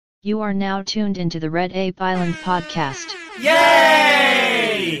You are now tuned into the Red Ape Island podcast.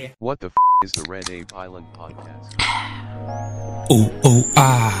 Yay! What the is the Red Ape Island podcast?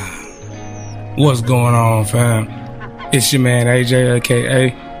 What's going on, fam? It's your man AJ, aka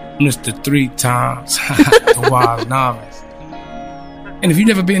Mr. 3 Times, the Wild Novice. And if you've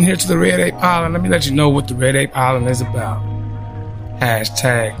never been here to the Red Ape Island, let me let you know what the Red Ape Island is about.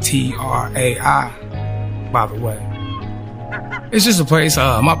 Hashtag TRAI, by the way. It's just a place,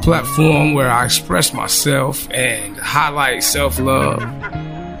 my platform where I express myself and highlight self-love,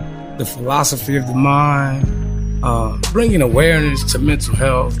 the philosophy of the mind, bringing awareness to mental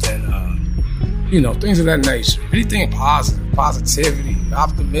health and, things of that nature. Anything positive, positivity,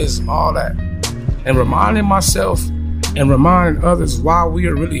 optimism, all that. And reminding myself and reminding others why we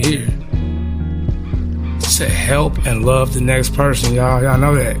are really here. To help and love the next person, y'all. Y'all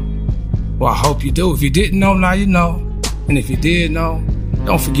know that. Well, I hope you do. If you didn't know, now you know. And if you did know,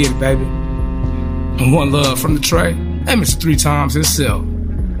 don't forget it, baby. And one love from the Trey, and Mr. 3 Times himself.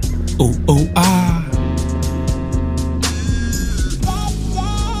 Oh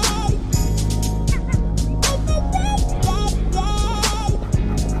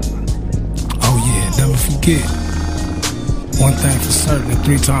yeah, never forget. One thing for certain,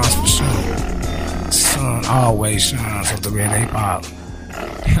 3 times for sure. The sun always shines on the Red Ape Island.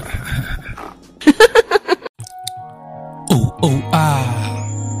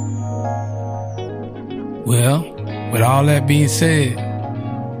 Well, with all that being said,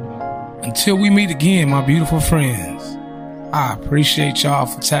 until we meet again, my beautiful friends, I appreciate y'all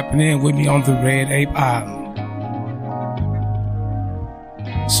for tapping in with me on the Red Ape Island.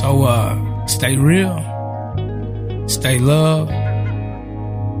 So, stay real, stay love,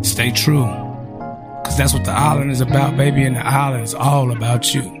 stay true, because that's what the island is about, baby, and the island is all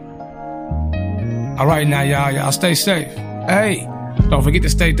about you. All right, now, y'all stay safe. Hey, don't forget to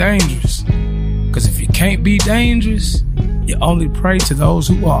stay dangerous. Because if you can't be dangerous, you only pray to those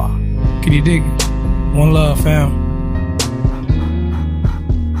who are. Can you dig it? One love, fam.